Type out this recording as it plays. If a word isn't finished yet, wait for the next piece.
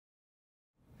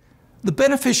The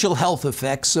beneficial health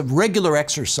effects of regular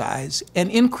exercise and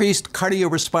increased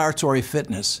cardiorespiratory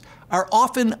fitness are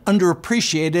often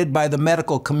underappreciated by the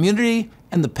medical community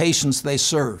and the patients they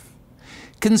serve.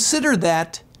 Consider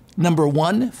that, number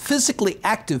one, physically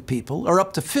active people are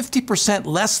up to 50%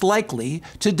 less likely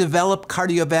to develop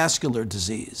cardiovascular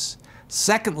disease.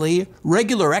 Secondly,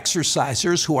 regular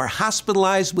exercisers who are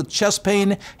hospitalized with chest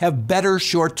pain have better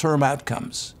short-term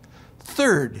outcomes.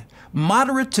 Third,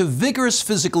 moderate to vigorous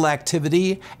physical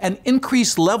activity and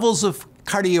increased levels of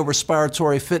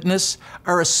cardiorespiratory fitness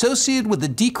are associated with a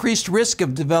decreased risk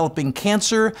of developing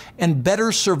cancer and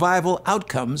better survival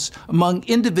outcomes among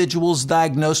individuals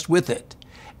diagnosed with it.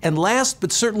 And last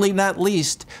but certainly not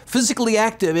least, physically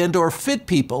active and/or fit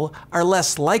people are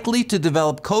less likely to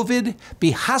develop COVID,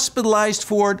 be hospitalized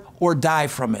for it, or die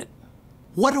from it.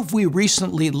 What have we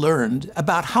recently learned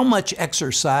about how much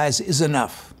exercise is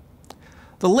enough?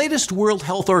 The latest World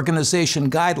Health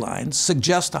Organization guidelines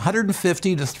suggest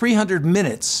 150 to 300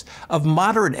 minutes of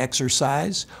moderate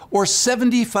exercise or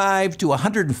 75 to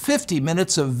 150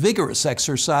 minutes of vigorous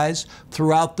exercise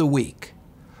throughout the week.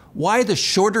 Why the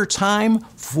shorter time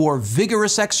for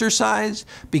vigorous exercise?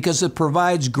 Because it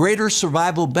provides greater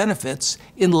survival benefits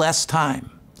in less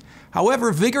time.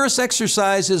 However, vigorous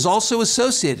exercise is also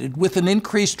associated with an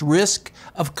increased risk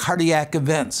of cardiac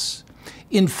events.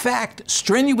 In fact,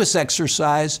 strenuous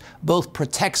exercise both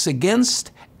protects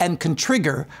against and can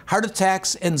trigger heart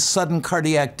attacks and sudden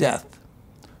cardiac death.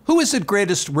 Who is at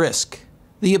greatest risk?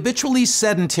 The habitually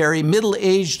sedentary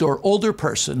middle-aged or older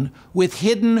person with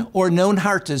hidden or known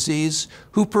heart disease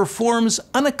who performs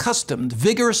unaccustomed,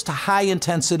 vigorous to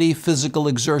high-intensity physical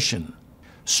exertion.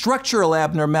 Structural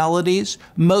abnormalities,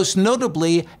 most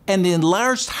notably an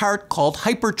enlarged heart called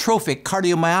hypertrophic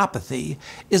cardiomyopathy,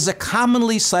 is a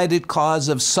commonly cited cause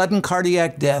of sudden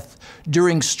cardiac death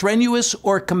during strenuous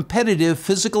or competitive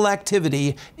physical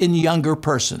activity in younger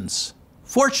persons.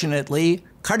 Fortunately,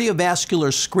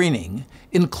 cardiovascular screening,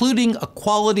 including a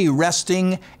quality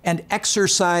resting and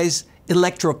exercise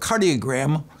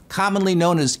electrocardiogram, commonly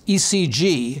known as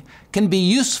ECG, can be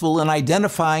useful in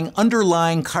identifying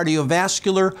underlying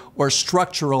cardiovascular or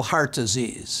structural heart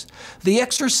disease. The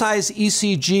exercise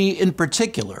ECG in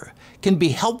particular can be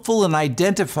helpful in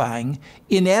identifying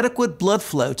inadequate blood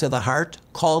flow to the heart,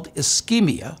 called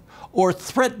ischemia, or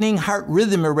threatening heart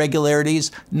rhythm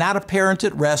irregularities not apparent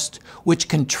at rest, which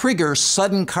can trigger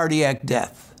sudden cardiac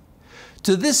death.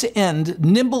 To this end,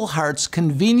 Nimble Heart's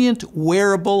convenient,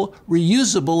 wearable,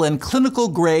 reusable, and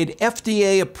clinical-grade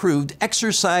FDA-approved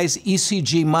exercise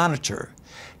ECG monitor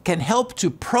can help to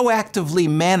proactively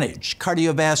manage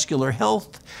cardiovascular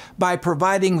health by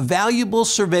providing valuable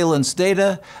surveillance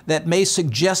data that may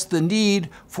suggest the need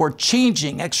for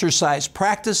changing exercise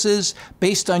practices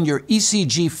based on your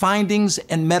ECG findings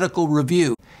and medical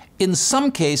review. In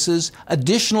some cases,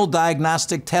 additional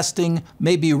diagnostic testing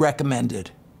may be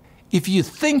recommended. If you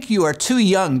think you are too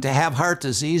young to have heart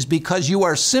disease because you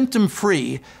are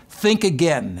symptom-free, think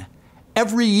again.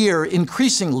 Every year,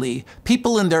 increasingly,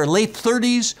 people in their late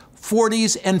 30s,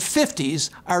 40s, and 50s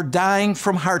are dying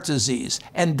from heart disease,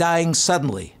 and dying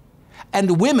suddenly.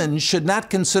 And women should not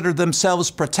consider themselves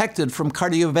protected from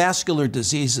cardiovascular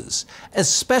diseases,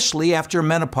 especially after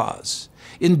menopause.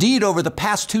 Indeed, over the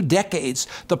past 2 decades,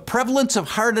 the prevalence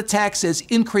of heart attacks has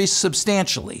increased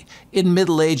substantially in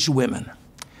middle-aged women.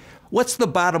 What's the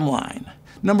bottom line?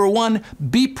 Number one,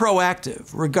 be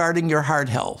proactive regarding your heart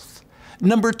health.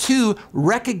 Number two,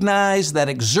 recognize that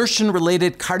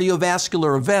exertion-related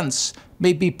cardiovascular events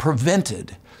may be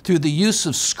prevented through the use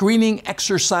of screening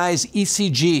exercise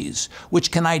ECGs, which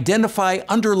can identify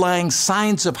underlying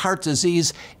signs of heart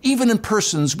disease even in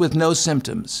persons with no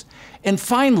symptoms. And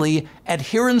finally,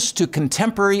 adherence to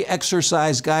contemporary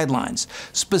exercise guidelines.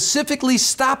 Specifically,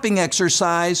 stopping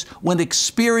exercise when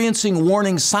experiencing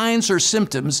warning signs or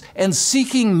symptoms and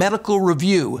seeking medical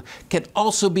review can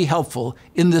also be helpful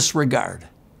in this regard.